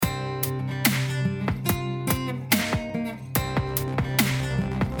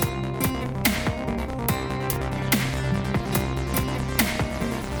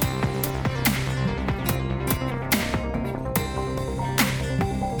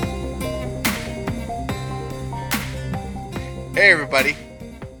Hey everybody,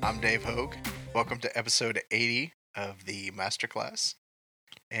 I'm Dave Hogue. Welcome to episode 80 of the Masterclass.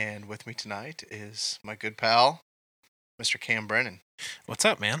 And with me tonight is my good pal, Mr. Cam Brennan. What's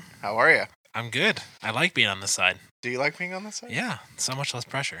up, man? How are you? I'm good. I like being on this side. Do you like being on this side? Yeah, so much less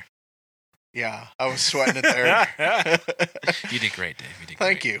pressure. Yeah, I was sweating it there. You did great, Dave. You did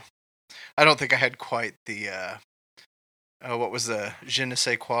Thank great. you. I don't think I had quite the, what was the je ne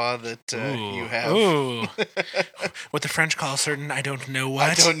sais quoi that you have? Ooh. What the French call a certain I don't know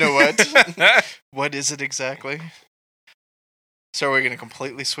what. I don't know what. What is it exactly? So are we going to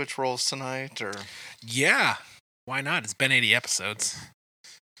completely switch roles tonight, or? Yeah. Why not? It's been 80 episodes.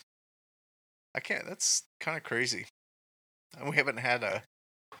 I can't. That's kind of crazy. And we haven't had a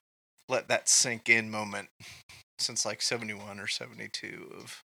let that sink in moment since like 71 or 72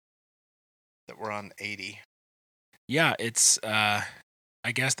 of that we're on 80. Yeah, it's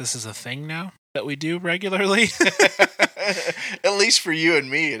I guess this is a thing now that we do regularly. At least for you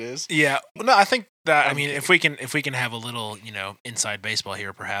and me it is. Yeah. Well, no, I think that I'm I mean kidding. if we can have a little, inside baseball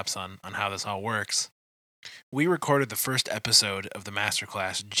here perhaps on how this all works. We recorded the first episode of the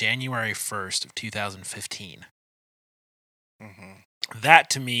Masterclass January 1st of 2015. Mm-hmm. That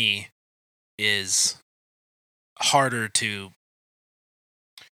to me is harder to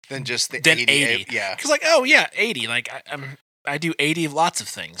Than just the than 80. 80. Yeah. Because like, oh yeah, 80. Like I do 80 of lots of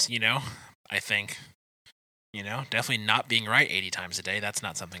things, I think. Definitely not being right 80 times a day. That's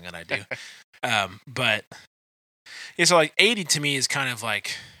not something that I do. But yeah, so like 80 to me is kind of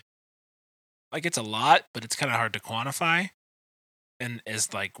like it's a lot, but it's kind of hard to quantify. And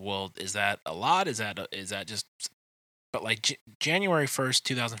it's like, well, is that a lot? Is that just? But like January 1st,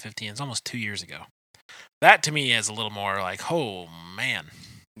 2015 is almost 2 years ago. That to me is a little more like, oh man,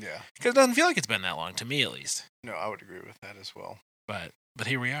 Yeah. because it doesn't feel like it's been that long to me at least. No, I would agree with that as well. But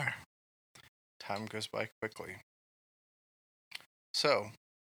here we are. Time goes by quickly. So,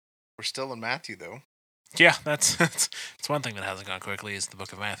 we're still in Matthew though. Yeah, that's one thing that hasn't gone quickly is the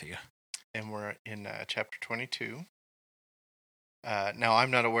book of Matthew. And we're in chapter 22. Now,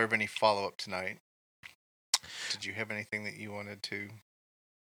 I'm not aware of any follow-up tonight. Did you have anything that you wanted to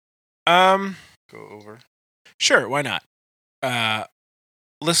go over? Sure, why not?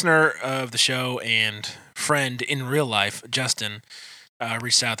 Listener of the show and friend in real life, Justin,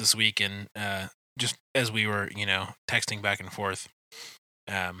 reached out this week and just as we were, texting back and forth,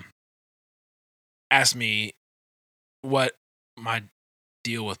 asked me what my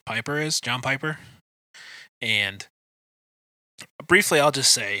deal with Piper is, John Piper. And briefly, I'll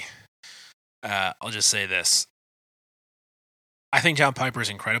just say this. I think John Piper is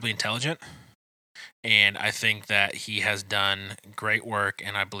incredibly intelligent, and I think that he has done great work,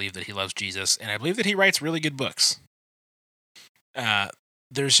 and I believe that he loves Jesus, and I believe that he writes really good books.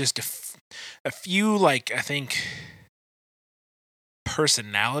 There's just a few, like, I think,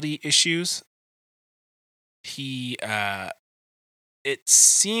 personality issues. It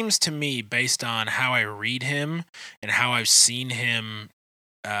seems to me, based on how I read him and how I've seen him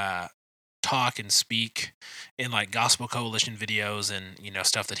talk and speak in like Gospel Coalition videos and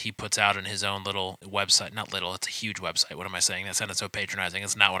stuff that he puts out on his own little website. Not little, it's a huge website. What am I saying? That sounded so patronizing.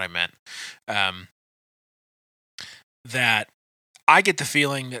 It's not what I meant. That I get the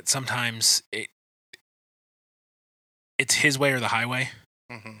feeling that sometimes it's his way or the highway.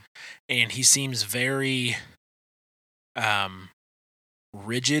 Mm-hmm. And he seems very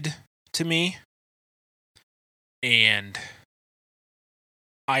rigid to me. And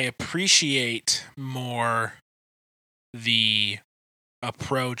I appreciate more the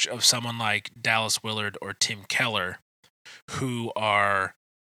approach of someone like Dallas Willard or Tim Keller, who are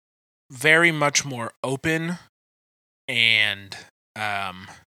very much more open and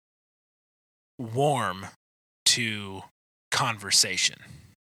warm to conversation.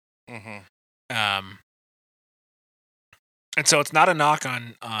 Mm-hmm. And so it's not a knock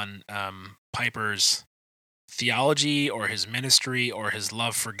on Piper's theology or his ministry or his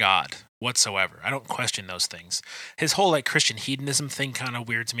love for God whatsoever. I don't question those things. His whole like Christian hedonism thing kind of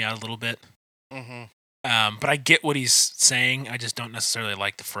weirds me out a little bit. Mm-hmm. But I get what he's saying. I just don't necessarily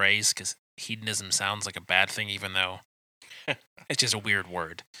like the phrase because hedonism sounds like a bad thing, even though it's just a weird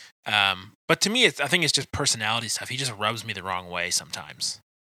word. But to me, I think it's just personality stuff. He just rubs me the wrong way sometimes.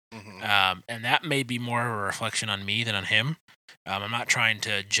 Mm-hmm. And that may be more of a reflection on me than on him. I'm not trying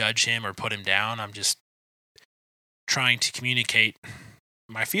to judge him or put him down. I'm just trying to communicate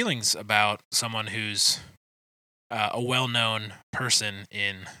my feelings about someone who's a well-known person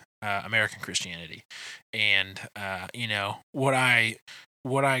in American Christianity. And, would I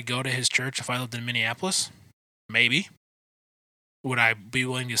go to his church if I lived in Minneapolis? Maybe. Would I be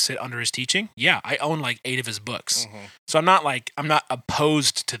willing to sit under his teaching? Yeah, I own like 8 of his books. Mm-hmm. So I'm not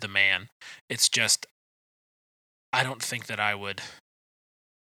opposed to the man. It's just I don't think that I would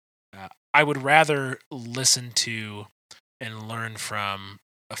rather listen to and learn from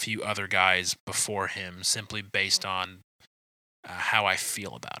a few other guys before him simply based on how I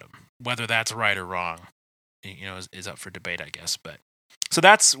feel about him. Whether that's right or wrong, is up for debate, I guess. But so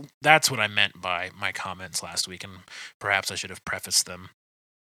that's what I meant by my comments last week, and perhaps I should have prefaced them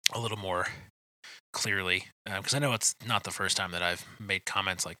a little more clearly, because I know it's not the first time that I've made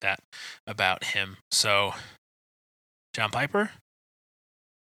comments like that about him. So, John Piper,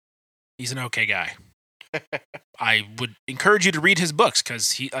 he's an okay guy. I would encourage you to read his books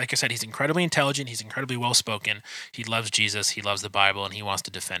because like I said, he's incredibly intelligent. He's incredibly well spoken. He loves Jesus. He loves the Bible, and he wants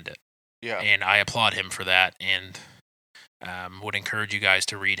to defend it. Yeah. And I applaud him for that, and would encourage you guys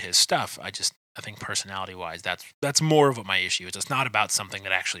to read his stuff. I think personality-wise, that's more of what my issue is. It's not about something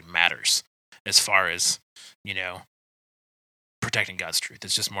that actually matters as far as protecting God's truth.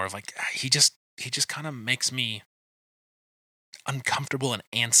 It's just more of like he just kind of makes me uncomfortable and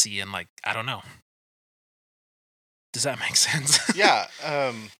antsy and like I don't know. Does that make sense? Yeah.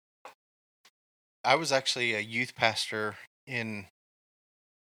 I was actually a youth pastor in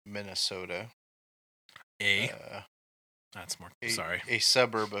Minnesota. That's more. Sorry. A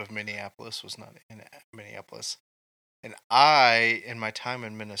suburb of Minneapolis, was not in Minneapolis. And I, in my time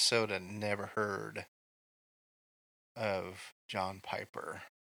in Minnesota, never heard of John Piper.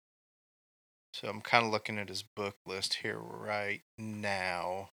 So I'm kind of looking at his book list here right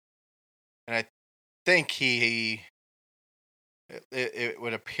now. And I think it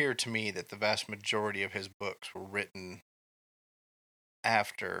would appear to me that the vast majority of his books were written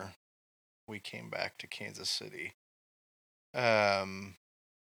after we came back to Kansas City. And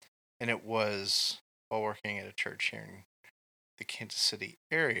it was while working at a church here in the Kansas City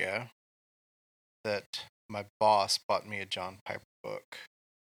area that my boss bought me a John Piper book.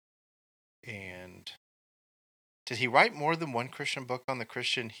 And did he write more than one Christian book on the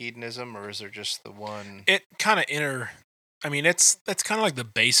Christian hedonism, or is there just the one? It kind of that's kind of like the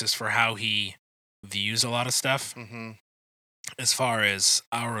basis for how he views a lot of stuff. Mm-hmm. As far as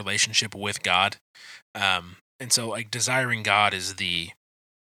our relationship with God. And so like desiring God is the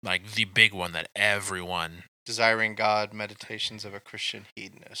big one that everyone. Desiring God, Meditations of a Christian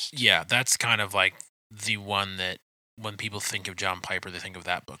Hedonist. Yeah, that's kind of like the one that when people think of John Piper, they think of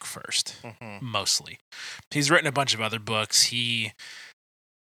that book first, mostly. He's written a bunch of other books. He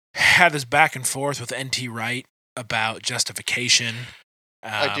had this back and forth with N.T. Wright about justification.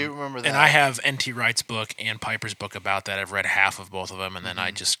 I do remember that. And I have N.T. Wright's book and Piper's book about that. I've read half of both of them, and then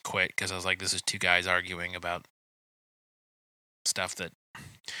I just quit because I was like, this is two guys arguing about stuff that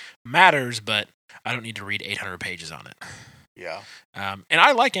matters, but I don't need to read 800 pages on it. Yeah. And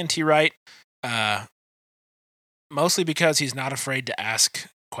I like N.T. Wright, mostly because he's not afraid to ask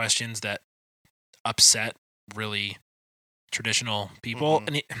questions that upset really traditional people,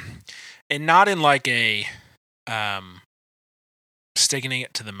 and not in like a sticking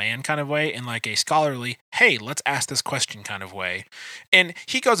it to the man kind of way, in like a scholarly, hey, let's ask this question kind of way. And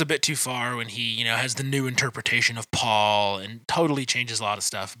he goes a bit too far when he, has the new interpretation of Paul and totally changes a lot of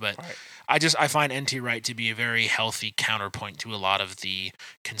stuff. But right. I find N.T. Wright to be a very healthy counterpoint to a lot of the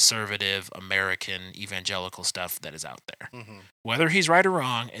conservative American evangelical stuff that is out there. Whether he's right or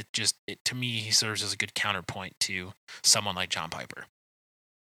wrong, to me, he serves as a good counterpoint to someone like John Piper.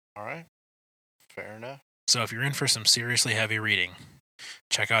 All right. Fair enough. So if you're in for some seriously heavy reading,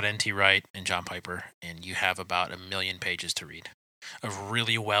 check out N.T. Wright and John Piper, and you have about 1 million pages to read of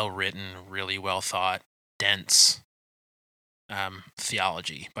really well written, really well thought, dense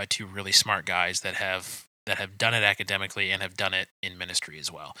theology by two really smart guys that have done it academically and have done it in ministry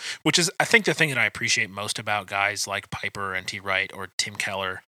as well. Which is, I think, the thing that I appreciate most about guys like Piper, N.T. Wright, or Tim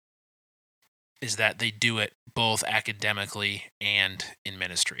Keller, is that they do it both academically and in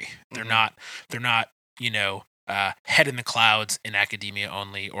ministry. They're not head in the clouds in academia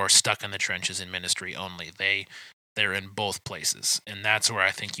only or stuck in the trenches in ministry only. They're in both places. And that's where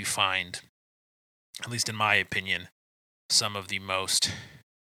I think you find, at least in my opinion, some of the most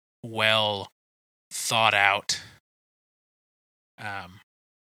well thought out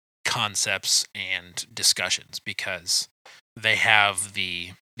concepts and discussions, because they have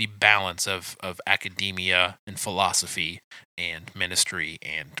the balance of academia and philosophy and ministry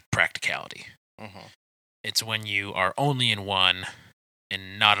and practicality. It's when you are only in one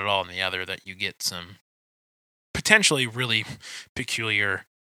and not at all in the other that you get some potentially really peculiar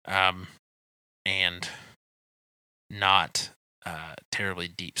and not terribly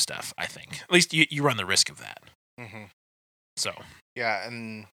deep stuff, I think. At least you run the risk of that. So Yeah,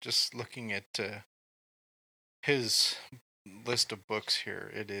 and just looking at his list of books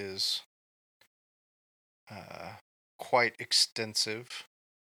here, it is quite extensive.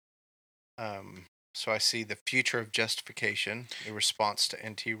 So I see The Future of Justification, a response to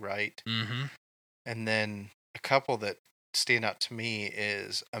N.T. Wright. mm-hmm. And then a couple that stand out to me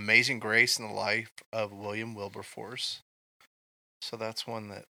is Amazing Grace and the Life of William Wilberforce. So that's one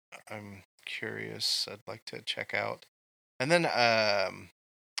that I'm curious. I'd like to check out. And then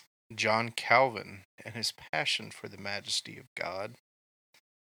John Calvin and his passion for the majesty of God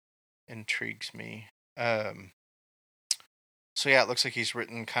intrigues me. So yeah, it looks like he's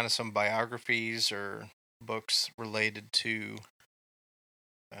written kind of some biographies or books related to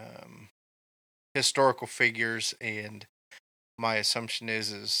historical figures, and my assumption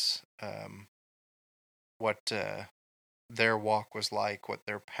is what their walk was like, what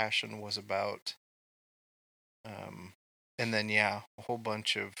their passion was about, and then a whole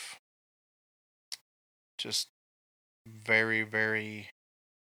bunch of just very, very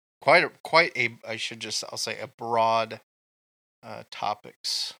quite a I'll say a broad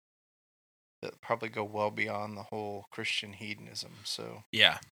topics that probably go well beyond the whole Christian hedonism. So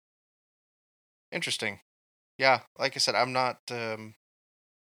Yeah. interesting. Yeah, like I said, I'm not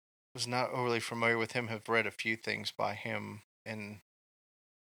was not overly familiar with him. Have read a few things by him, and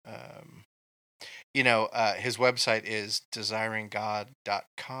his website is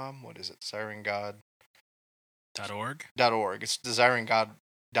desiringgod.com. What is it? .org. Desiringgod.org. It's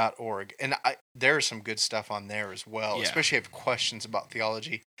desiringgod.org, and there's some good stuff on there as well, Yeah. especially if you have questions about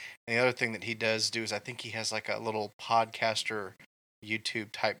theology. And the other thing that he does do is I think he has like a little podcaster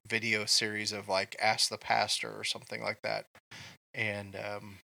YouTube type video series of like Ask the Pastor or something like that. And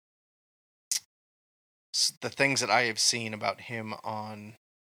the things that I have seen about him on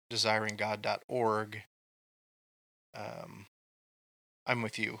desiringgod.org, I'm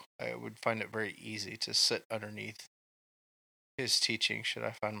with you. I would find it very easy to sit underneath his teaching should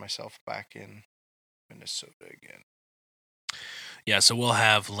I find myself back in Minnesota again. Yeah, so we'll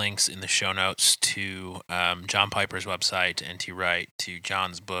have links in the show notes to John Piper's website, to N.T. Wright, to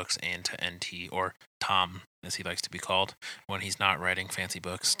John's books, and to N.T. or Tom, as he likes to be called when he's not writing fancy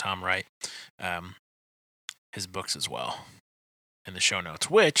books, Tom Wright, his books as well in the show notes,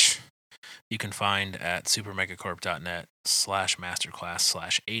 which you can find at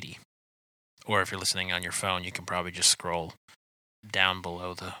supermegacorp.net/masterclass/80. Or if you're listening on your phone, you can probably just scroll down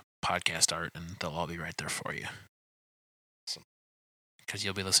below the podcast art and they'll all be right there for you. Because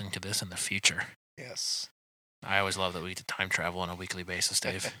you'll be listening to this in the future. Yes. I always love that we get to time travel on a weekly basis,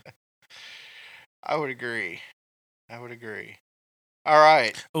 Dave. I would agree. All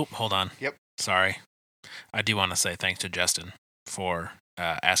right. Oh, hold on. Yep. Sorry. I do want to say thanks to Justin for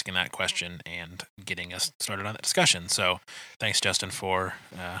asking that question and getting us started on that discussion. So thanks, Justin, for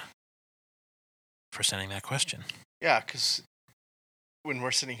sending that question. Yeah, because when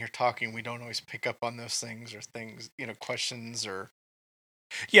we're sitting here talking, we don't always pick up on those things or questions or...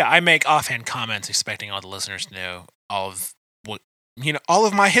 Yeah, I make offhand comments expecting all the listeners to know all of all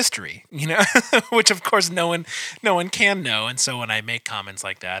of my history, which of course no one can know. And so when I make comments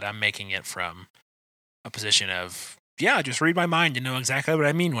like that, I'm making it from a position of, just read my mind and know exactly what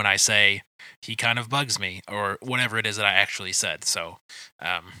I mean when I say he kind of bugs me or whatever it is that I actually said. So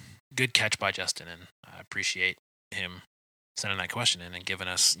good catch by Justin, and I appreciate him sending that question in and giving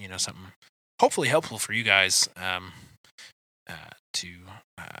us, something hopefully helpful for you guys to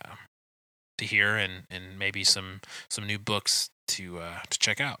hear, and maybe some new books to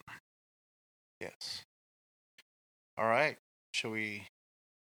check out. Yes. All right. Shall we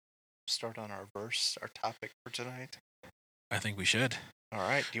start on our topic for tonight? I think we should. All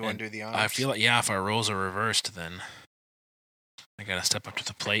right. Do you want to do the honors? I feel like, if our roles are reversed, then I got to step up to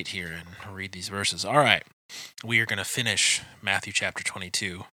the plate here and read these verses. All right. We are going to finish Matthew chapter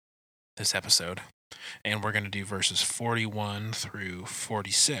 22 this episode, and we're going to do verses 41 through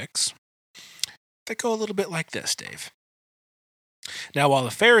 46 that go a little bit like this, Dave. Now, while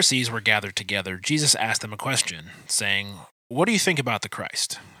the Pharisees were gathered together, Jesus asked them a question, saying, "What do you think about the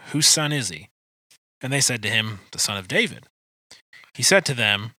Christ? Whose son is he?" And they said to him, "The son of David." He said to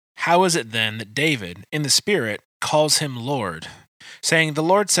them, "How is it then that David, in the Spirit, calls him Lord, saying, 'The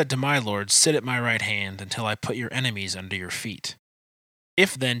Lord said to my Lord, sit at my right hand until I put your enemies under your feet'?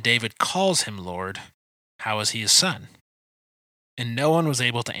 If then David calls him Lord, how is he his son?" And no one was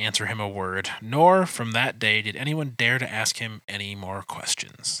able to answer him a word, nor from that day did anyone dare to ask him any more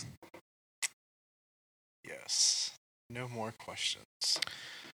questions. Yes. No more questions.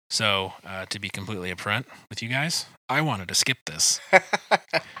 So, to be completely upfront with you guys, I wanted to skip this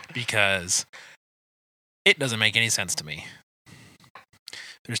because it doesn't make any sense to me.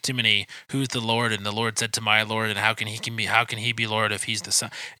 There's too many. Who's the Lord? And the Lord said to my Lord, and how can he be Lord if he's the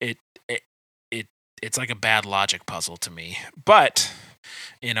Son? It's like a bad logic puzzle to me. But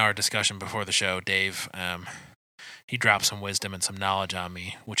in our discussion before the show, Dave, he dropped some wisdom and some knowledge on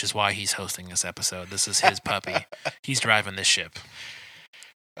me, which is why he's hosting this episode. This is his puppy. He's driving this ship.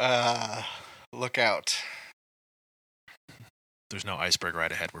 Look out. There's no iceberg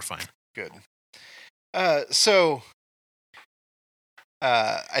right ahead. We're fine. Good.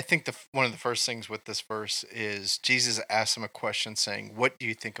 I think one of the first things with this verse is Jesus asks him a question saying, "What do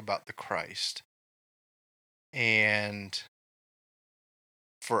you think about the Christ?" And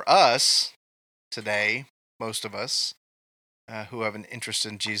for us today, most of us who have an interest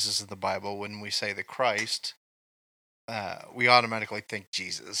in Jesus and the Bible, when we say the Christ, we automatically think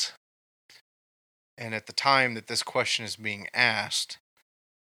Jesus. And at the time that this question is being asked,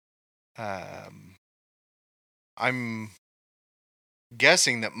 I'm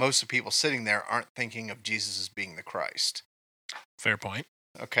guessing that most of the people sitting there aren't thinking of Jesus as being the Christ. Fair point.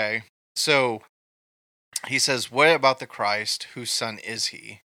 Okay. So he says, "What about the Christ? Whose son is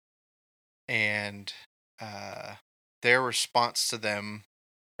he?" And their response to them,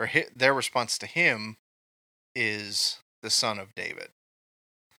 or their response to him, is the son of David.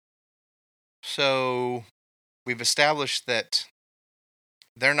 So we've established that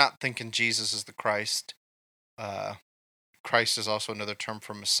they're not thinking Jesus is the Christ. Christ is also another term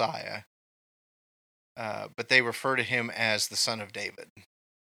for Messiah. But they refer to him as the son of David.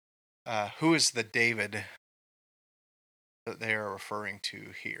 Who is the David that they are referring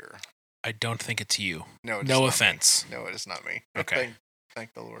to here? I don't think it's you. No, no offense. No, it is not me. Okay.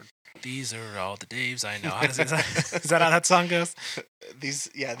 Thank the Lord. These are all the Daves I know. Is that how that song goes? These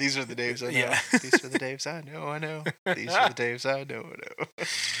are the Daves I know. Yeah. These are the Daves I know. These are the Daves I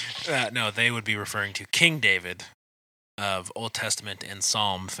know. No, they would be referring to King David of Old Testament and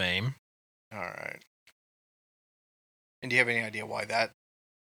Psalm fame. All right. And do you have any idea why that?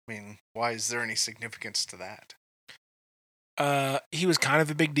 I mean, why is there any significance to that? He was kind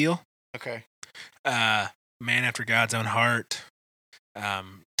of a big deal. Okay. Man after God's own heart.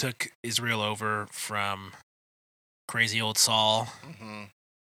 Took Israel over from crazy old Saul. Mm-hmm.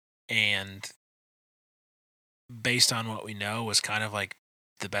 And based on what we know, was kind of like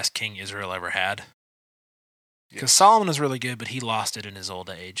the best king Israel ever had. Because Solomon was really good, but he lost it in his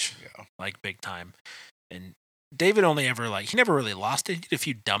old age. Yeah. Like big time. And David only ever, he never really lost it. He did a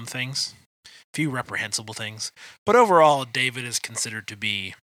few dumb things, a few reprehensible things. But overall, David is considered to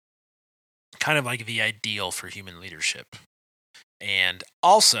be kind of like the ideal for human leadership. And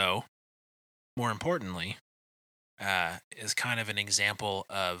also, more importantly, is kind of an example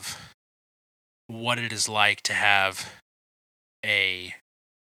of what it is like to have a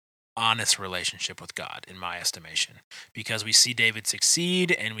honest relationship with God, in my estimation. Because we see David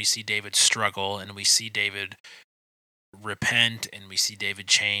succeed, and we see David struggle, and we see David repent, and we see David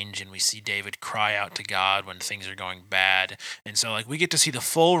change, and we see David cry out to God when things are going bad. And so we get to see the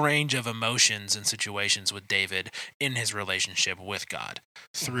full range of emotions and situations with David in his relationship with God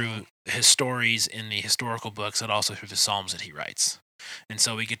through his stories in the historical books and also through the Psalms that he writes. And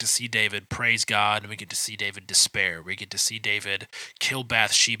so we get to see David praise God, and we get to see David despair. We get to see David kill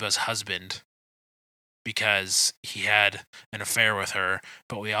Bathsheba's husband because he had an affair with her,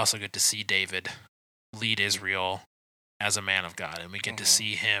 but we also get to see David lead Israel as a man of God, and we get to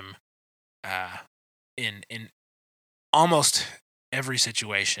see him in almost every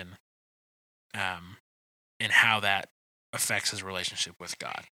situation, and how that affects his relationship with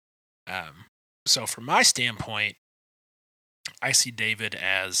God. So from my standpoint, I see David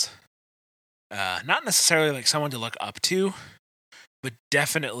as not necessarily someone to look up to, but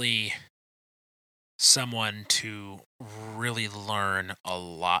definitely someone to really learn a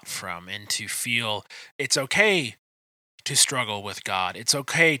lot from, and to feel it's okay to struggle with God. It's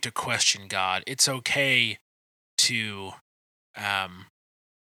okay to question God. It's okay to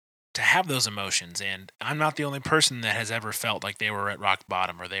have those emotions. And I'm not the only person that has ever felt like they were at rock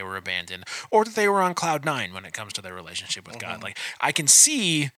bottom, or they were abandoned, or that they were on cloud 9 when it comes to their relationship with God. I can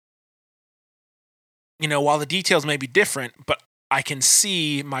see, while the details may be different, but I can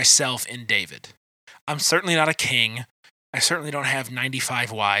see myself in David. I'm certainly not a king. I certainly don't have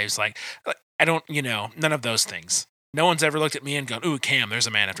 95 wives. I don't, none of those things. No one's ever looked at me and gone, "Ooh, Cam, there's a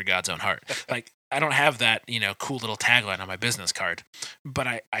man after God's own heart." I don't have that, cool little tagline on my business card. But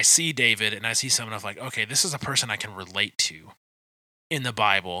I see David, and I see someone of okay, this is a person I can relate to in the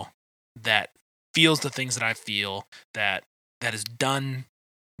Bible that feels the things that I feel, that has done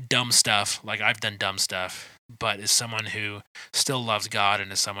dumb stuff like I've done dumb stuff, but is someone who still loves God and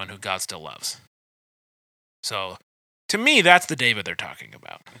is someone who God still loves. So To me, that's the David they're talking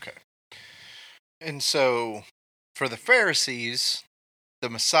about. Okay. And so, for the Pharisees, the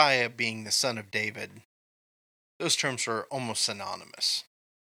Messiah being the son of David, those terms are almost synonymous.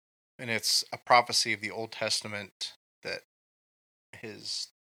 And it's a prophecy of the Old Testament that his,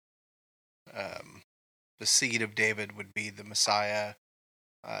 the seed of David would be the Messiah,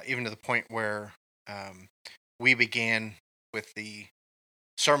 even to the point where we began with the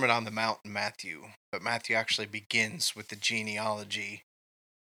Sermon on the Mount in Matthew, but Matthew actually begins with the genealogy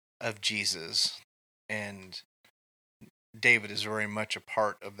of Jesus, and David is very much a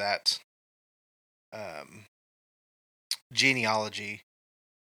part of that genealogy.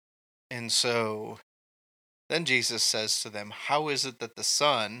 And so then Jesus says to them, how is it that the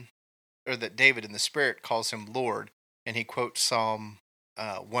Son, or that David in the Spirit calls him Lord? And he quotes Psalm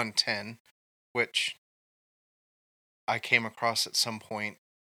 110, which I came across at some point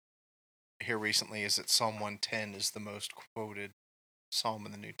here recently, is that Psalm 110 is the most quoted psalm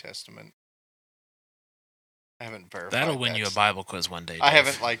in the New Testament. I haven't verified That'll win you a Bible quiz one day, Dave. I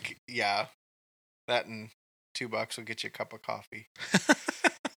haven't, that and $2 will get you a cup of coffee.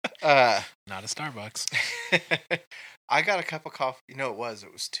 Not a Starbucks. I got a cup of coffee. It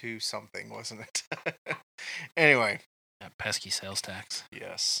was 2 something, wasn't it? Anyway. That pesky sales tax.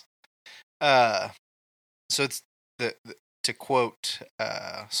 Yes. So it's to quote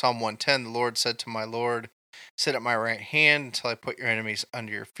Psalm 110, the Lord said to my Lord, sit at my right hand until I put your enemies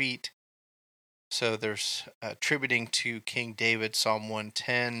under your feet. So there's attributing to King David Psalm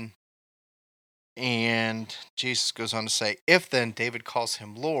 110. And Jesus goes on to say, if then David calls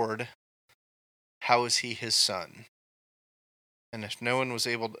him Lord, how is he his son? And if no one was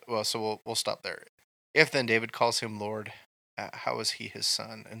able to, so we'll stop there. If then David calls him Lord, how is he his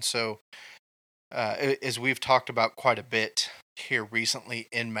son? And so, as we've talked about quite a bit here recently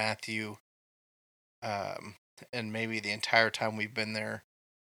in Matthew, and maybe the entire time we've been there,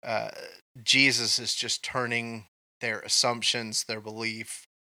 Jesus is just turning their assumptions, their belief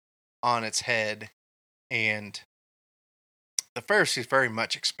on its head. And the Pharisees very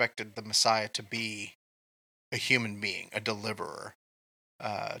much expected the Messiah to be a human being, a deliverer,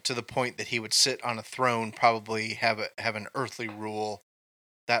 to the point that he would sit on a throne, probably have an earthly rule,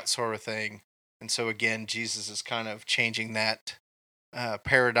 that sort of thing. And so again, Jesus is kind of changing that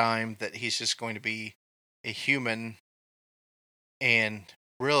paradigm, that he's just going to be a human. And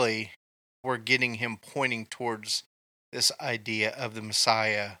really, we're getting him pointing towards this idea of the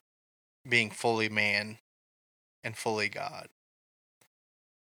Messiah being fully man and fully God.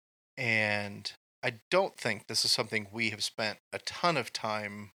 And I don't think this is something we have spent a ton of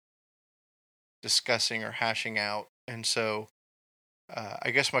time discussing or hashing out. And so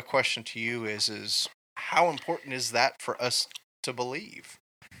I guess my question to you is how important is that for us to believe?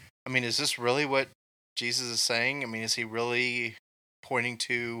 I mean, is this really what Jesus is saying? I mean, is he really pointing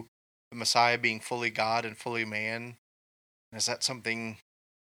to the Messiah being fully God and fully man? Is that something...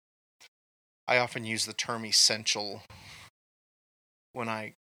 I often use the term essential when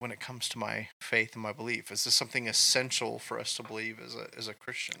it comes to my faith and my belief. Is this something essential for us to believe as a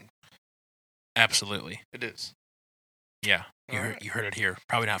Christian? Absolutely. It is. Yeah. You heard it here.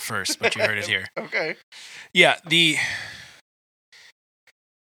 Probably not first, but you heard it here. Okay. Yeah,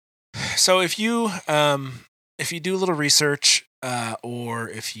 so if you do a little research, or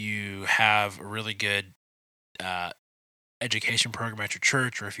if you have a really good education program at your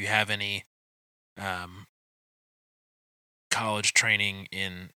church, or if you have any college training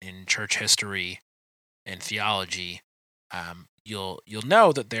in church history and theology, you'll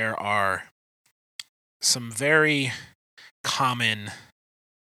know that there are some very common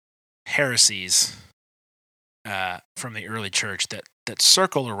heresies from the early church that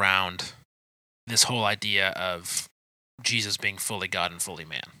circle around this whole idea of Jesus being fully God and fully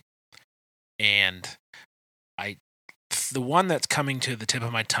man. And the one that's coming to the tip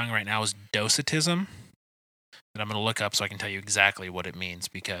of my tongue right now is Docetism, that I'm going to look up so I can tell you exactly what it means,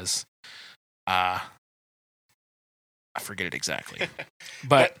 because I forget it exactly.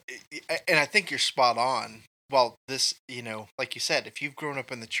 But and I think you're spot on. Well, this, like you said, if you've grown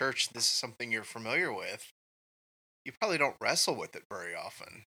up in the church, this is something you're familiar with, you probably don't wrestle with it very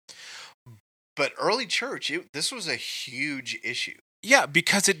often. But early church, this was a huge issue. Yeah,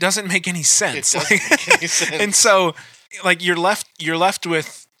 because it doesn't make any sense. It doesn't make any sense. And so, you're left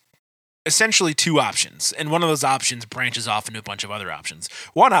with essentially 2 options, and one of those options branches off into a bunch of other options.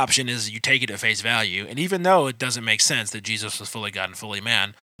 One option is you take it at face value, and even though it doesn't make sense that Jesus was fully God and fully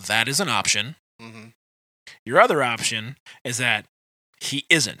man, that is an option. Mm-hmm. Your other option is that he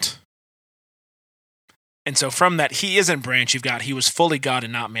isn't. And so from that he isn't branch, you've got he was fully God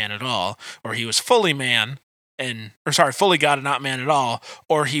and not man at all, or he was fully man fully God and not man at all,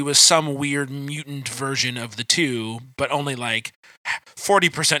 or he was some weird mutant version of the two, but only like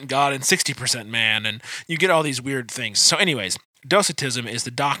 40% God and 60% man, and you get all these weird things. So anyways, Docetism is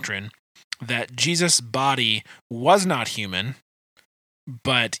the doctrine that Jesus' body was not human,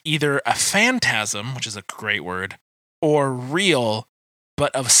 but either a phantasm, which is a great word, or real,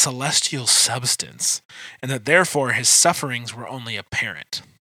 but of celestial substance, and that therefore his sufferings were only apparent.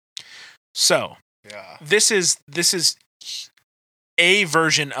 So, Yeah. this is a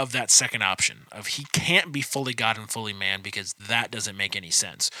version of that second option of he can't be fully God and fully man because that doesn't make any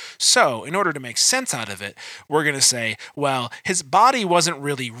sense. So, in order to make sense out of it, we're going to say, well, his body wasn't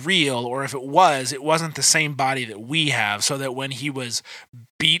really real, or if it wasn't the same body that we have, so that when he was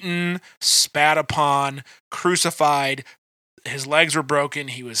beaten, spat upon, crucified, his legs were broken,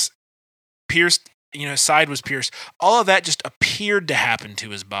 he was pierced, his side was pierced. All of that just appeared to happen to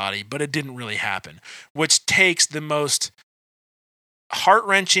his body, but it didn't really happen, which takes the most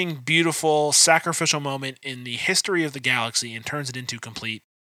heart-wrenching, beautiful, sacrificial moment in the history of the galaxy and turns it into complete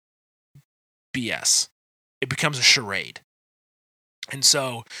BS. It becomes a charade. And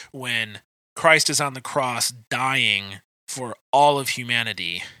so when Christ is on the cross dying for all of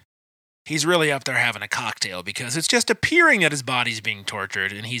humanity, he's really up there having a cocktail because it's just appearing that his body's being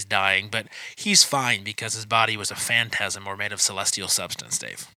tortured and he's dying, but he's fine because his body was a phantasm or made of celestial substance,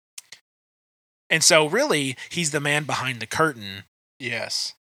 Dave. And so really, he's the man behind the curtain.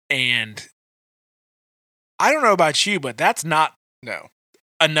 Yes. And I don't know about you, but that's not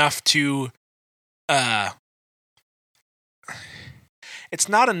enough to it's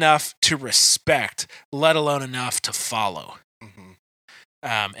not enough to respect, let alone enough to follow.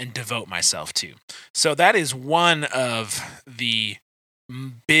 And devote myself to. So that is one of the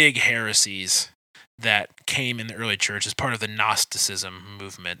big heresies that came in the early church as part of the Gnosticism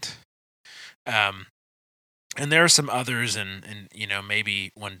movement. And there are some others, and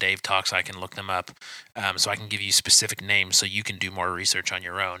maybe when Dave talks, I can look them up, so I can give you specific names so you can do more research on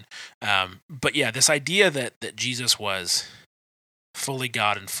your own. But yeah, this idea that Jesus was fully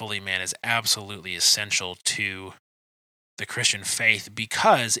God and fully man is absolutely essential to the Christian faith,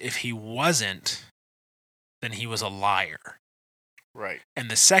 because if he wasn't, then he was a liar. Right.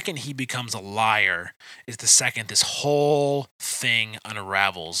 And the second he becomes a liar is the second this whole thing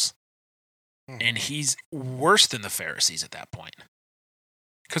unravels. And he's worse than the Pharisees at that point.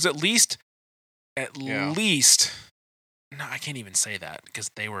 Because at least, no, I can't even say that because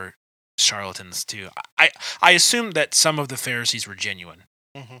they were charlatans too. I assume that some of the Pharisees were genuine.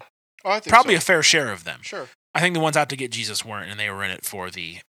 Mm-hmm. Oh, I think probably so. A fair share of them. Sure. I think the ones out to get Jesus weren't, and they were in it for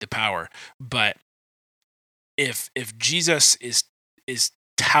the power. But if Jesus is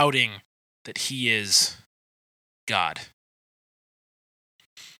touting that he is God,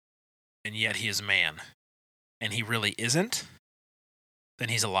 and yet he is man, and he really isn't, then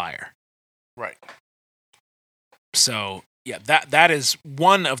he's a liar. Right. So, yeah, that is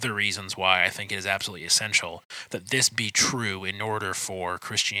one of the reasons why I think it is absolutely essential that this be true in order for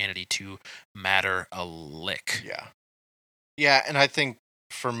Christianity to matter a lick. Yeah. Yeah, and I think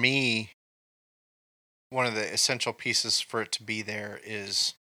for me, one of the essential pieces for it to be there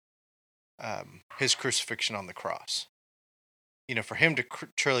is his crucifixion on the cross. For him to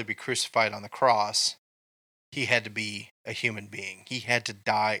truly be crucified on the cross, he had to be a human being. He had to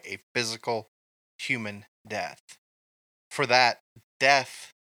die a physical human death. For that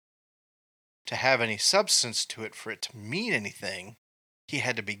death to have any substance to it, for it to mean anything, he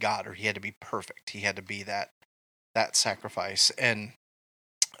had to be God, or he had to be perfect. He had to be that sacrifice. And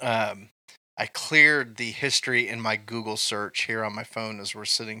I cleared the history in my Google search here on my phone as we're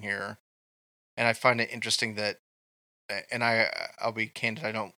sitting here. And I find it interesting that, and I'll be candid,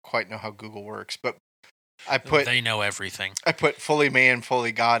 I don't quite know how Google works, but they know everything. I put fully man,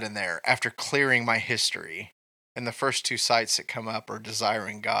 fully God in there after clearing my history. And the first two sites that come up are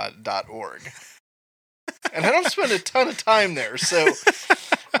desiringgod.org. And I don't spend a ton of time there, so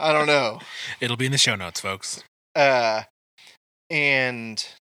I don't know. It'll be in the show notes, folks. And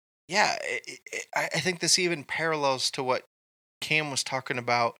yeah, I think this even parallels to what Cam was talking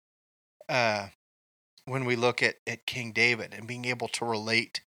about when we look at King David and being able to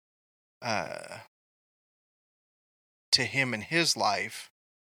relate to him in his life.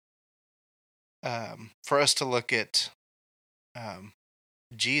 For us to look at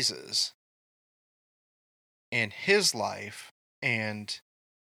Jesus and his life, and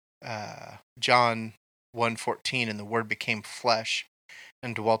John 1:14, and the Word became flesh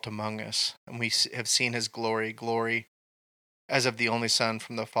and dwelt among us, and we have seen his glory as of the only Son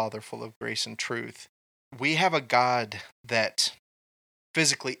from the Father, full of grace and truth. We have a God that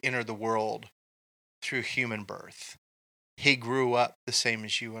physically entered the world through human birth. He grew up the same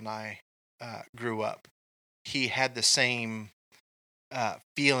as you and I grew up. He had the same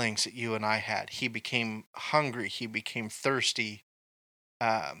feelings that you and I had. He became hungry. He became thirsty.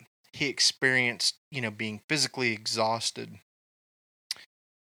 He experienced, being physically exhausted.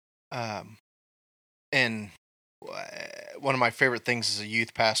 And one of my favorite things as a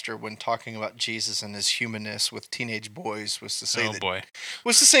youth pastor, when talking about Jesus and his humanness with teenage boys, was to say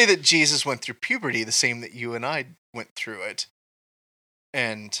that Jesus went through puberty the same that you and I went through it,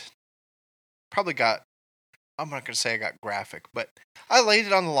 and probably got. I'm not going to say I got graphic, but I laid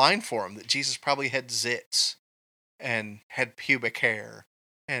it on the line for him that Jesus probably had zits and had pubic hair,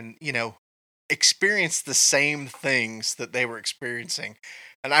 and experienced the same things that they were experiencing.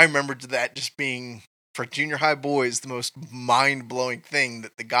 And I remembered that just being, for junior high boys, the most mind-blowing thing,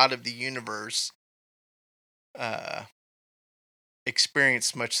 that the God of the universe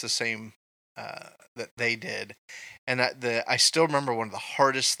experienced much the same that they did. And I still remember one of the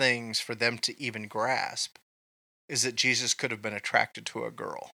hardest things for them to even grasp is that Jesus could have been attracted to a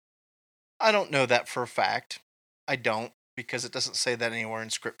girl. I don't know that for a fact. I don't, because it doesn't say that anywhere in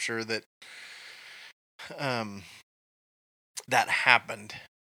Scripture that that happened.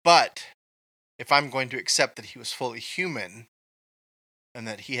 But if I'm going to accept that he was fully human and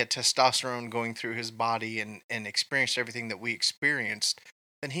that he had testosterone going through his body and experienced everything that we experienced,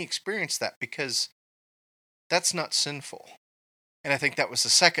 then he experienced that, because that's not sinful. And I think that was the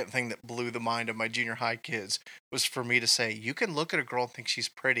second thing that blew the mind of my junior high kids, was for me to say, you can look at a girl and think she's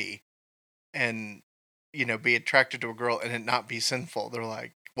pretty and, be attracted to a girl and it not be sinful. They're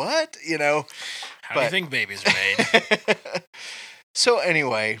like, what? How do you think babies are made? So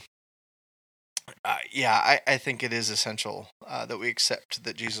anyway, I think it is essential that we accept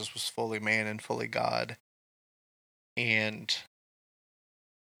that Jesus was fully man and fully God. And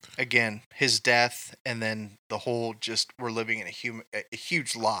again, his death, and then the whole we're living in a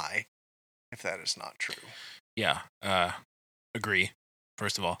huge lie, if that is not true. Yeah, agree,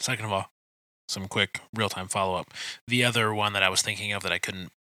 first of all. Second of all, some quick real-time follow-up. The other one that I was thinking of that I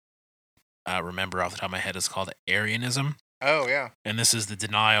couldn't remember off the top of my head is called Arianism. Oh, yeah. And this is the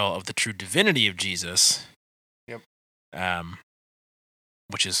denial of the true divinity of Jesus. Yep.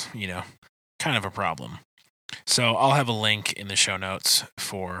 Which is, kind of a problem. So I'll have a link in the show notes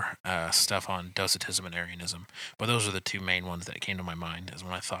for stuff on Docetism and Arianism. But those are the two main ones that came to my mind as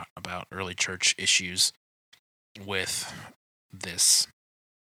when I thought about early church issues with this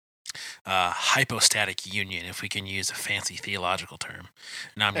hypostatic union, if we can use a fancy theological term.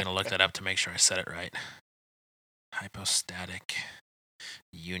 Now I'm going to look that up to make sure I said it right. Hypostatic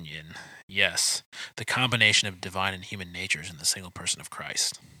union. Yes. The combination of divine and human natures in the single person of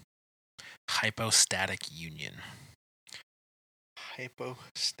Christ. Hypostatic union.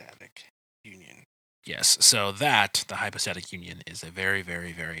 Hypostatic union. Yes. So the hypostatic union, is a very,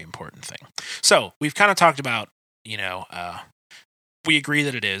 very, very important thing. So we've kind of talked about, we agree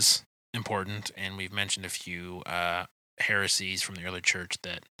that it is important, and we've mentioned a few heresies from the early church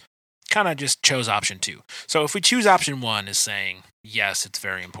that kind of just chose option 2. So if we choose option 1 as saying, yes, it's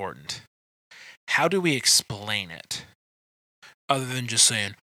very important, how do we explain it? Other than just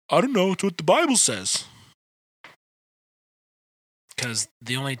saying, I don't know, it's what the Bible says. Because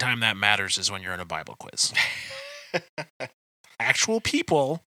the only time that matters is when you're in a Bible quiz. Actual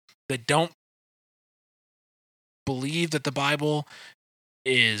people that don't believe that the Bible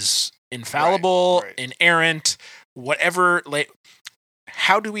is infallible, right. Inerrant, whatever.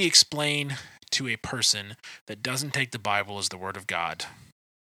 How do we explain to a person that doesn't take the Bible as the Word of God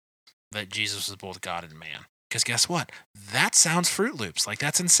that Jesus was both God and man? Because guess what? That sounds Fruit Loops. Like,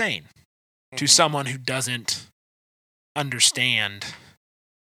 that's insane to someone who doesn't understand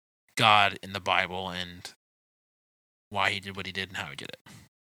God in the Bible and why he did what he did and how he did it.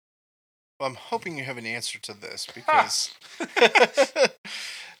 Well, I'm hoping you have an answer to this, because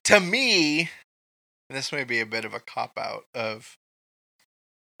to me, and this may be a bit of a cop-out of,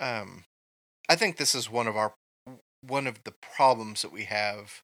 I think this is one of the problems that we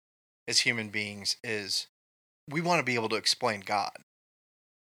have as human beings, is we want to be able to explain God.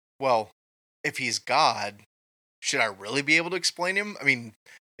 Well, if he's God, should I really be able to explain him? I mean,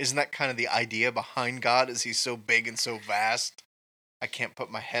 isn't that kind of the idea behind God? Is he's so big and so vast, I can't put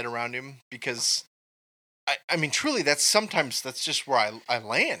my head around him? Because I mean, truly, that's just where I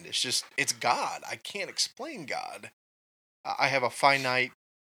land. It's God. I can't explain God. I have a finite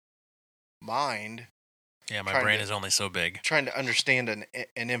mind. Yeah, my brain is only so big. Trying to understand an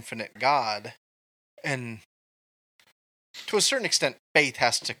infinite God. And to a certain extent, faith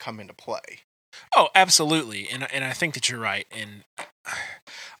has to come into play. Oh, absolutely. And I think that you're right. And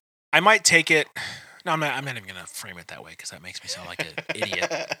I might take it No, I'm not even going to frame it that way because that makes me sound like an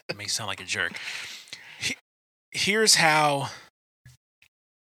idiot. It makes me sound like a jerk. Here's how,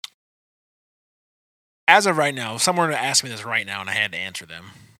 as of right now, if someone were to ask me this right now and I had to answer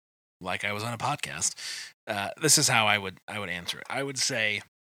them, like I was on a podcast, this is how I would answer it. I would say,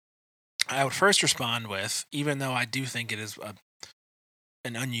 I would first respond with, even though I do think it is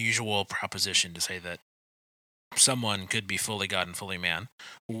an unusual proposition to say that someone could be fully God and fully man,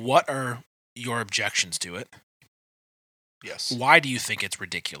 what are your objections to it? Yes. Why do you think it's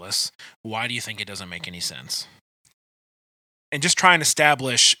ridiculous? Why do you think it doesn't make any sense? And just try and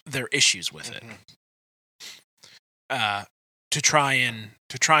establish their issues with it. To try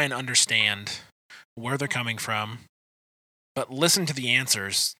and understand where they're coming from, but listen to the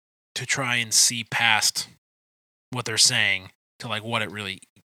answers to try and see past what they're saying to like what it really,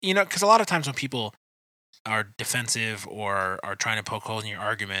 because a lot of times when people are defensive or are trying to poke holes in your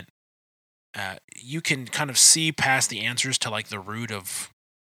argument, you can kind of see past the answers to like the root of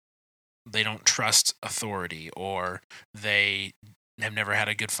they don't trust authority, or they have never had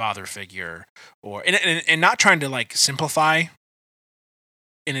a good father figure, or and not trying to like simplify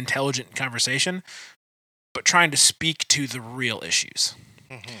an intelligent conversation, but trying to speak to the real issues.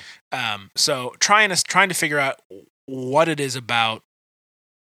 So trying to figure out what it is about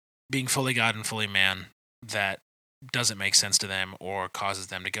being fully God and fully man that doesn't make sense to them or causes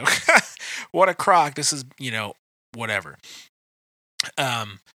them to go, what a crock. This is, whatever.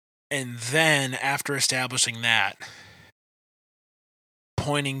 And then after establishing that,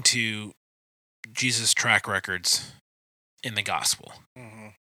 pointing to Jesus' track records in the gospel.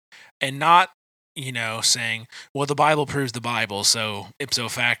 And not, saying, well, the Bible proves the Bible, so ipso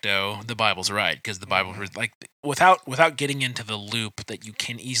facto, the Bible's right, because the Bible proves, like, without getting into the loop that you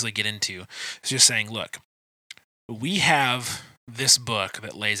can easily get into, it's just saying, look, we have this book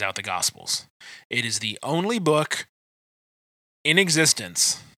that lays out the Gospels. It is the only book in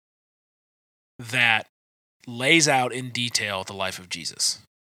existence that lays out in detail the life of Jesus.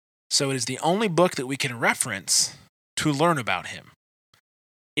 So it is the only book that we can reference to learn about him.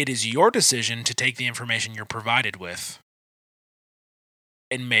 It is your decision to take the information you're provided with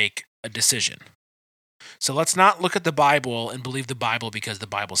and make a decision. So let's not look at the Bible and believe the Bible because the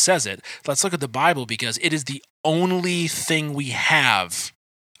Bible says it. Let's look at the Bible because it is the only thing we have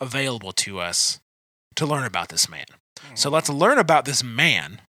available to us to learn about this man. So let's learn about this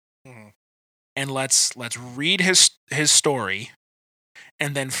man, and let's read his story,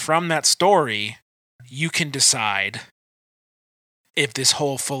 and then from that story, you can decide if this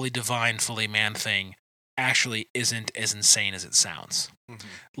whole fully divine, fully man thing actually isn't as insane as it sounds.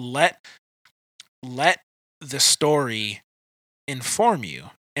 Let the story inform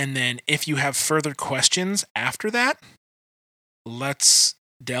you. And then if you have further questions after that, let's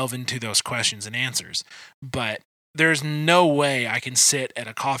delve into those questions and answers. But there's no way I can sit at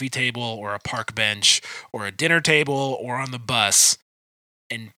a coffee table or a park bench or a dinner table or on the bus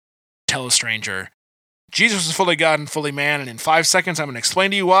and tell a stranger, Jesus is fully God and fully man, and in 5 seconds I'm going to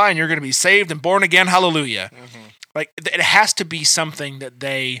explain to you why, and you're going to be saved and born again. Hallelujah. Like, it has to be something that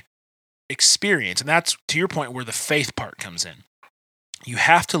they experience. And that's, to your point, where the faith part comes in. You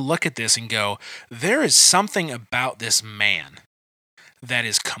have to look at this and go, there is something about this man that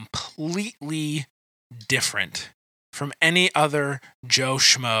is completely different from any other Joe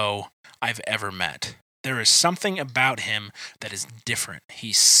Schmo I've ever met. There is something about him that is different.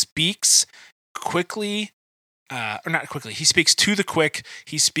 He speaks quickly, or not quickly, he speaks to the quick,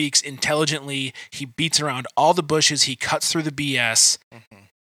 he speaks intelligently, he beats around all the bushes, he cuts through the BS,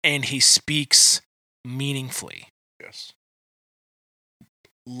 and he speaks meaningfully. Yes.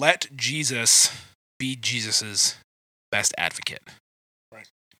 Let Jesus be Jesus's best advocate. Right.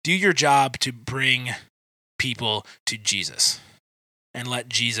 Do your job to bring people to Jesus, and let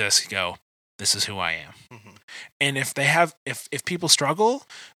Jesus go, this is who I am. And if people struggle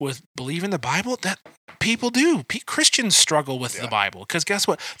with believing the Bible, that people do. Christians struggle with the Bible, because guess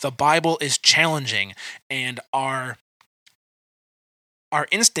what? The Bible is challenging, and our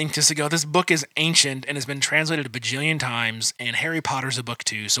instinct is to go, this book is ancient and has been translated a bajillion times, and Harry Potter's a book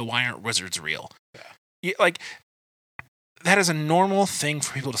too, so why aren't wizards real? Like, that is a normal thing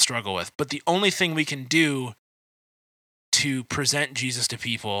for people to struggle with. But the only thing we can do to present Jesus to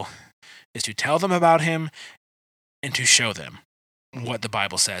people is to tell them about him and to show them what the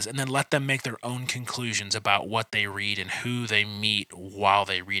Bible says, and then let them make their own conclusions about what they read and who they meet while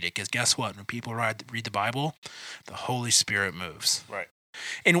they read it. Because guess what? When people read the Bible, the Holy Spirit moves. Right.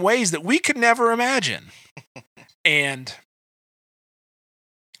 In ways that we could never imagine. And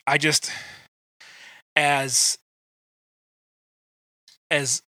I just, as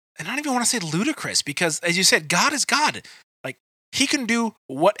and I don't even want to say ludicrous, because as you said, God is God. Like, he can do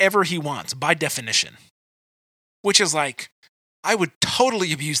whatever he wants by definition, which is like, I would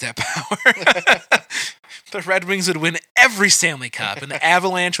totally abuse that power. The Red Wings would win every Stanley Cup, and the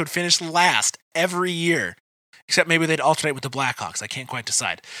Avalanche would finish last every year, except maybe they'd alternate with the Blackhawks. I can't quite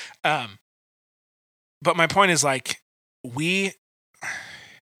decide. But my point is, like,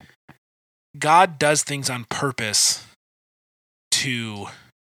 God does things on purpose to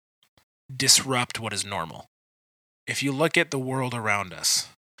disrupt what is normal. If you look at the world around us,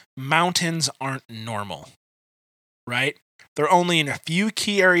 mountains aren't normal, right? They're only in a few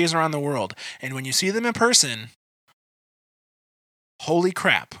key areas around the world. And when you see them in person, holy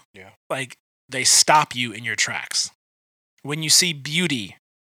crap. Yeah. Like, they stop you in your tracks. When you see beauty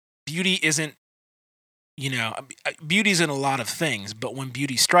isn't, beauty's in a lot of things, but when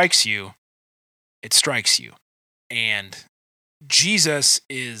beauty strikes you, it strikes you. And Jesus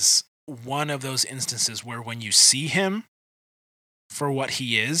is one of those instances where when you see him for what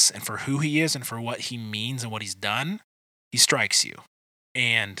he is and for who he is and for what he means and what he's done, he strikes you.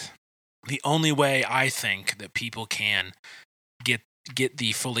 And the only way I think that people can get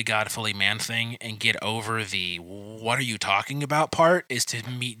the fully God, fully man thing and get over the what are you talking about part is to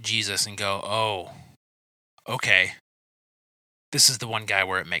meet Jesus and go, oh, okay, this is the one guy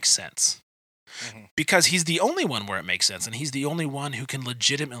where it makes sense. Mm-hmm. Because he's the only one where it makes sense, and he's the only one who can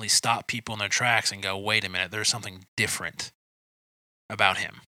legitimately stop people in their tracks and go, wait a minute, there's something different about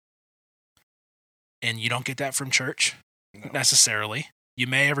him. And you don't get that from church necessarily. You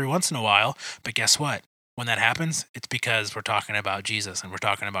may every once in a while, but guess what? When that happens, it's because we're talking about Jesus and we're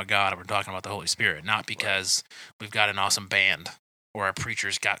talking about God and we're talking about the Holy Spirit, not because we've got an awesome band or our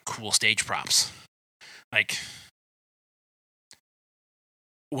preacher's got cool stage props. Like,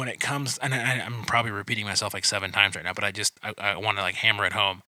 when it comes, and I'm probably repeating myself like 7 times right now, but I want to like hammer it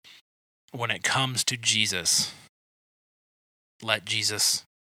home. When it comes to Jesus, let Jesus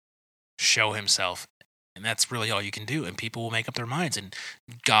show himself. And that's really all you can do. And people will make up their minds. And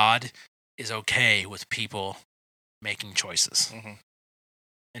God is okay with people making choices. Mm-hmm.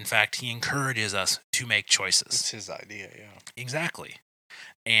 In fact, he encourages us to make choices. It's his idea, yeah. Exactly.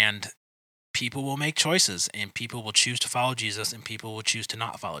 And people will make choices, and people will choose to follow Jesus, and people will choose to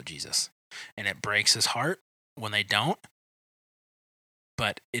not follow Jesus. And it breaks his heart when they don't.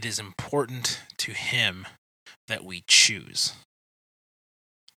 But it is important to him that we choose.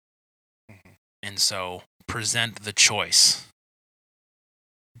 Mm-hmm. And so present the choice.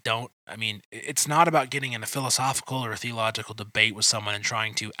 It's not about getting in a philosophical or a theological debate with someone and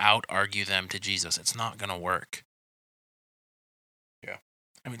trying to out-argue them to Jesus. It's not going to work. Yeah.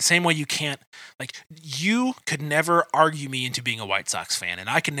 Same way you can't, you could never argue me into being a White Sox fan, and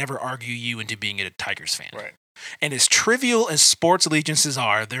I could never argue you into being a Tigers fan. Right. And as trivial as sports allegiances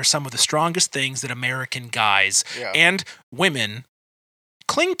are, they're some of the strongest things that American guys and women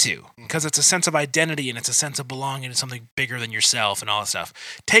cling to, because it's a sense of identity and it's a sense of belonging to something bigger than yourself and all that stuff.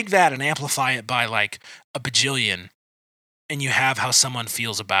 Take that and amplify it by like a bajillion, and you have how someone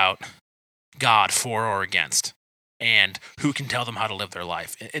feels about God for or against, and who can tell them how to live their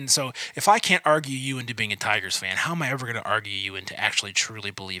life. And so if I can't argue you into being a Tigers fan, how am I ever going to argue you into actually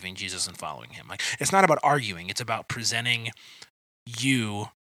truly believing Jesus and following him? It's not about arguing. It's about presenting you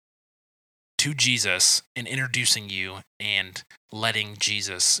to Jesus and introducing you and letting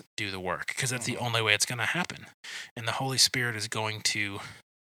Jesus do the work, because that's the only way it's going to happen. And the Holy Spirit is going to,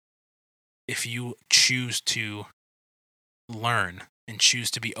 if you choose to learn and choose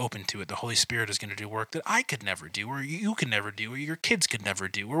to be open to it, the Holy Spirit is going to do work that I could never do, or you could never do, or your kids could never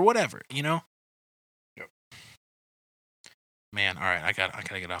do, or whatever, Yep. Man, all right, I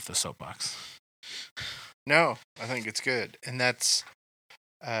gotta get off the soapbox. No, I think it's good. And that's,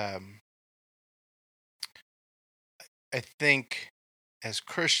 I think as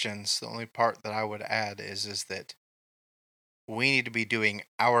Christians, the only part that I would add is that we need to be doing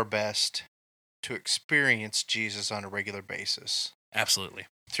our best to experience Jesus on a regular basis. Absolutely.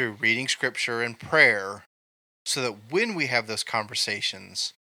 Through reading scripture and prayer, so that when we have those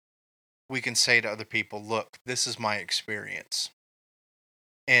conversations, we can say to other people, look, this is my experience.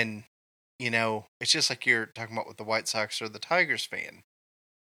 And, it's just like you're talking about with the White Sox or the Tigers fan.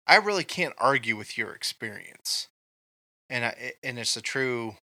 I really can't argue with your experience. And it's a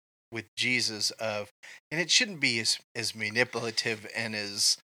true with Jesus and it shouldn't be as manipulative and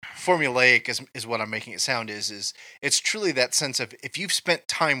as formulaic as what I'm making it sound is it's truly that sense of, if you've spent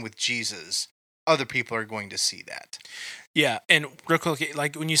time with Jesus, other people are going to see that. Yeah, and real quick,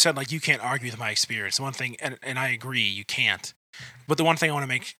 like when you said, you can't argue with my experience, one thing, and I agree, you can't, But the one thing I want to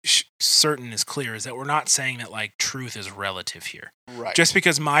make certain is clear is that we're not saying that like truth is relative here. Right. Just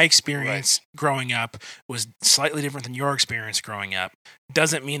because my experience growing up was slightly different than your experience growing up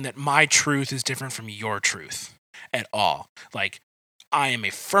doesn't mean that my truth is different from your truth at all. Like, I am a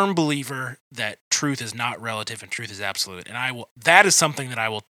firm believer that truth is not relative and truth is absolute. And that is something that I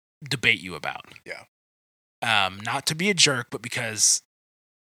will debate you about. Yeah. Not to be a jerk, but because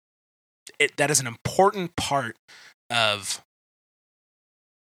that is an important part of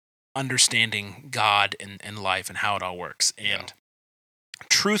understanding God and life and how it all works. And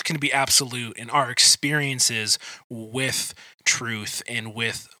truth can be absolute, and our experiences with truth and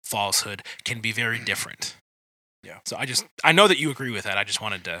with falsehood can be very different. Yeah. So I know that you agree with that. I just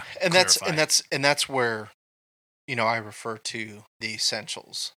wanted to clarify. That's where, I refer to the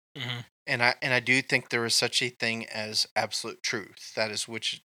essentials. Mm-hmm. And I do think there is such a thing as absolute truth.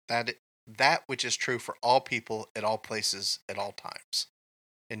 That which is true for all people at all places at all times.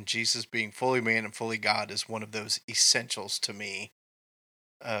 And Jesus being fully man and fully God is one of those essentials to me.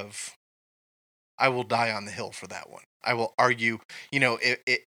 I will die on the hill for that one. I will argue.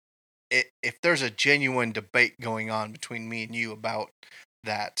 If there's a genuine debate going on between me and you about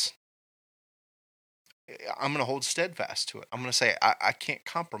that, I'm going to hold steadfast to it. I'm going to say I can't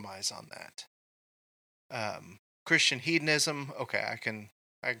compromise on that. Christian hedonism, okay, I can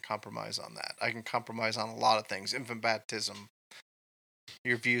compromise on that. I can compromise on a lot of things. Infant baptism,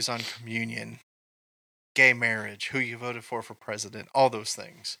 your views on communion, gay marriage, who you voted for president, all those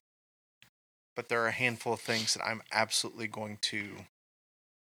things. But there are a handful of things that I'm absolutely going to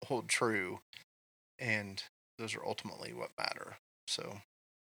hold true, and those are ultimately what matter. So,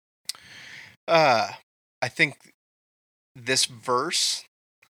 I think this verse,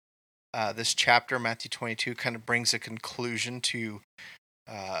 this chapter, Matthew 22, kind of brings a conclusion to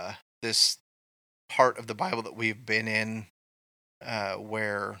this part of the Bible that we've been in,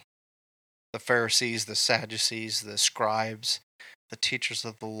 where the Pharisees, the Sadducees, the scribes, the teachers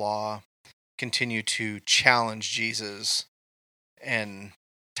of the law continue to challenge Jesus, and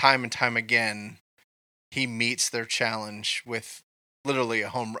time again, he meets their challenge with literally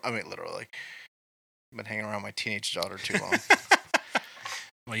literally. I've been hanging around my teenage daughter too long.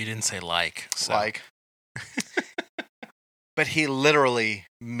 Well, you didn't say like. So. Like. But he literally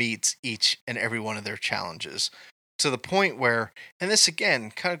meets each and every one of their challenges to the point where, and this again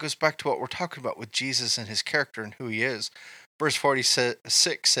kind of goes back to what we're talking about with Jesus and his character and who he is. Verse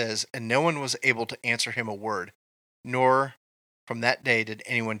 46 says, "And no one was able to answer him a word, nor from that day did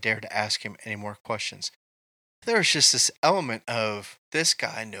anyone dare to ask him any more questions." There's just this element of, this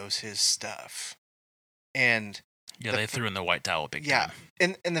guy knows his stuff. And they threw in the white towel big time.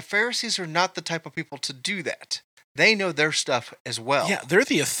 And the Pharisees are not the type of people to do that. They know their stuff as well. Yeah, they're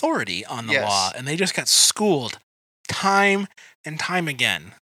the authority on the law, and they just got schooled time and time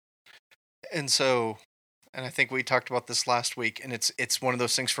again. And so, and I think we talked about this last week, and it's one of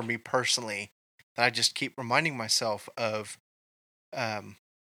those things for me personally that I just keep reminding myself of, and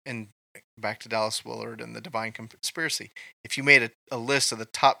back to Dallas Willard and the Divine Conspiracy. If you made a list of the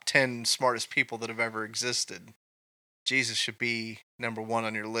top 10 smartest people that have ever existed, Jesus should be number 1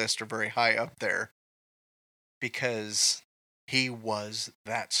 on your list or very high up there, because he was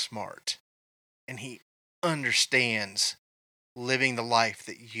that smart, and he understands living the life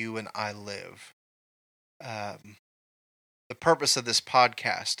that you and I live. The purpose of this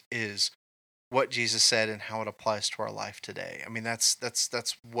podcast is what Jesus said and how it applies to our life today. I mean, that's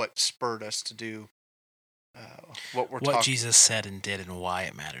what spurred us to do what Jesus said and did and why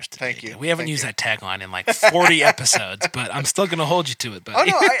it matters today. Thank you. We haven't used that tagline in like 40 episodes, but I'm still going to hold you to it,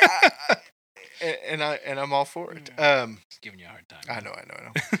 buddy. Oh no, I'm all for it. Just giving you a hard time. I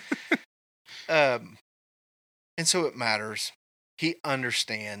know. And so it matters. He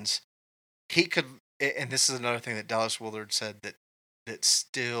understands. He could, and this is another thing that Dallas Willard said that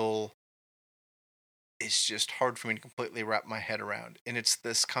still is just hard for me to completely wrap my head around. And it's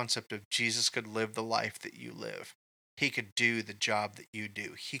this concept of Jesus could live the life that you live. He could do the job that you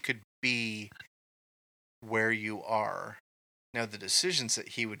do. He could be where you are. Now, the decisions that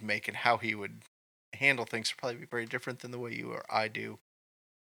he would make and how he would handle things would probably be very different than the way you or I do.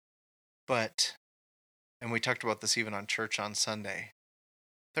 But, and we talked about this even on Church on Sunday,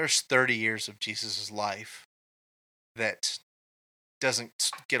 there's 30 years of Jesus' life that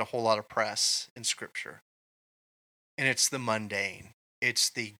doesn't get a whole lot of press in Scripture. And it's the mundane. It's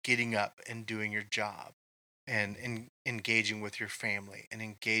the getting up and doing your job and engaging with your family and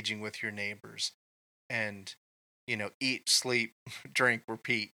engaging with your neighbors and, eat, sleep, drink,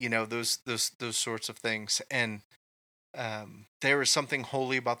 repeat, those sorts of things. And there is something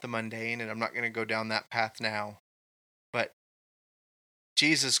holy about the mundane, and I'm not going to go down that path now. But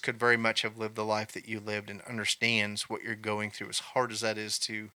Jesus could very much have lived the life that you lived and understands what you're going through, as hard as that is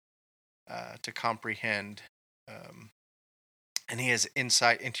to comprehend. And he has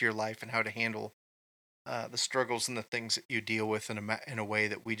insight into your life and how to handle the struggles and the things that you deal with in a way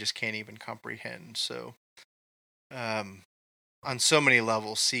that we just can't even comprehend. So, on so many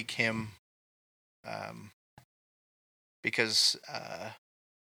levels, seek him, because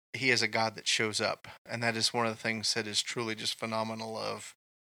he is a God that shows up, and that is one of the things that is truly just phenomenal.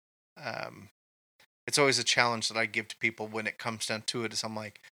 It's always a challenge that I give to people when it comes down to it. Is I'm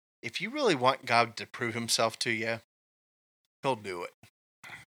like, if you really want God to prove himself to you, he'll do it.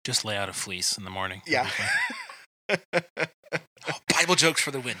 Just lay out a fleece in the morning. Yeah. Bible jokes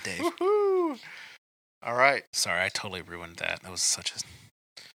for the win, Dave. Woohoo! All right. Sorry, I totally ruined that. That was such a...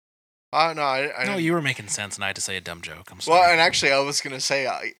 No, I No, you were making sense, and I had to say a dumb joke. I'm sorry. Well, and actually, I was going to say,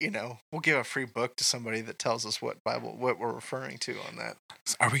 we'll give a free book to somebody that tells us what we're referring to on that.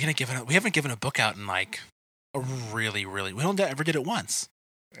 Are we going to give it? We haven't given a book out in like a really. We don't ever did it once.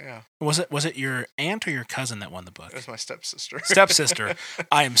 Yeah. Was it your aunt or your cousin that won the book? It was my stepsister. Stepsister.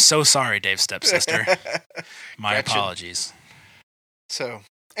 I am so sorry, Dave's stepsister. My apologies. So,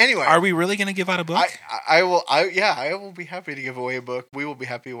 anyway, are we really going to give out a book? I will be happy to give away a book. We will be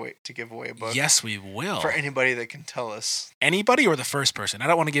happy to give away a book. Yes, we will. For anybody that can tell us. Anybody or the first person? I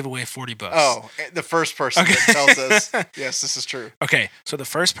don't want to give away 40 books. Oh, the first person that tells us. Yes, this is true. Okay, so the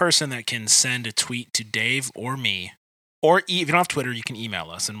first person that can send a tweet to Dave or me, or if you don't have Twitter, you can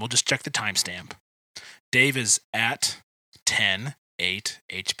email us, and we'll just check the timestamp. Dave is at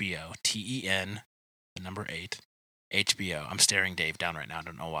 10/8HBO, TEN, the number 8. HBO. I'm staring Dave down right now. I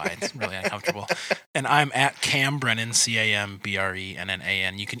don't know why. It's really uncomfortable. And I'm at Cam Brennan,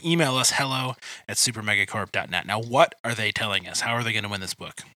 CAMBRENNAN. You can email us hello@supermegacorp.net. Now, what are they telling us? How are they going to win this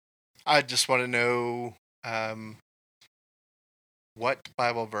book? I just want to know what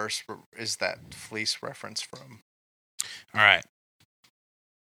Bible verse is that fleece reference from? All right.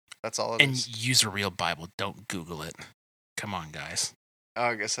 That's all it is. And use a real Bible. Don't Google it. Come on, guys. Oh,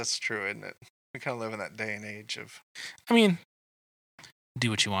 I guess that's true, isn't it? We kind of live in that day and age of... I mean, do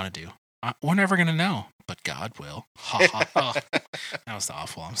what you want to do. We're never going to know, but God will. Ha, ha, ha. That was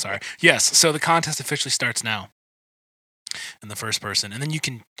awful. I'm sorry. Yes, so the contest officially starts now. And the first person. And then you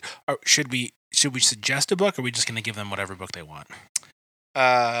can... Should we suggest a book, or are we just going to give them whatever book they want?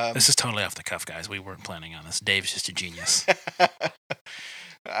 This is totally off the cuff, guys. We weren't planning on this. Dave's just a genius.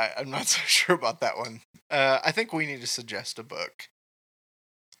 I'm not so sure about that one. I think we need to suggest a book.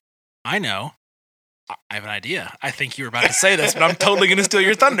 I know. I have an idea. I think you were about to say this, but I'm totally going to steal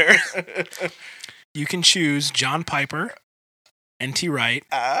your thunder. You can choose John Piper, N.T. Wright,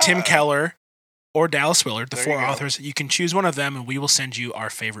 Tim Keller, or Dallas Willard, the 4 authors. You can choose one of them, and we will send you our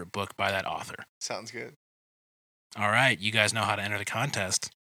favorite book by that author. Sounds good. All right. You guys know how to enter the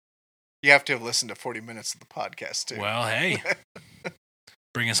contest. You have to have listened to 40 minutes of the podcast, too. Well, hey.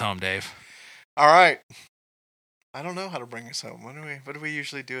 Bring us home, Dave. All right. I don't know how to bring us home. What do we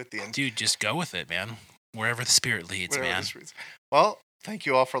usually do at the end? Dude, just go with it, man. Wherever the spirit leads, man. Well, thank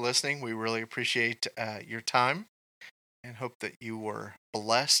you all for listening. We really appreciate your time and hope that you were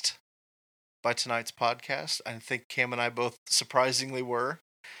blessed by tonight's podcast. I think Cam and I both surprisingly were.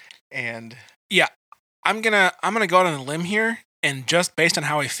 And yeah, I'm gonna go out on a limb here, and just based on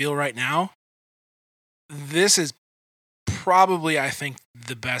how I feel right now, this is probably, I think,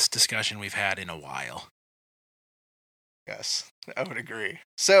 the best discussion we've had in a while. Yes, I would agree.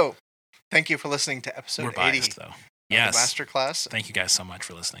 So, thank you for listening to episode 80. We're biased, though. Yes. Of the Masterclass. Thank you guys so much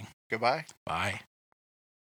for listening. Goodbye. Bye.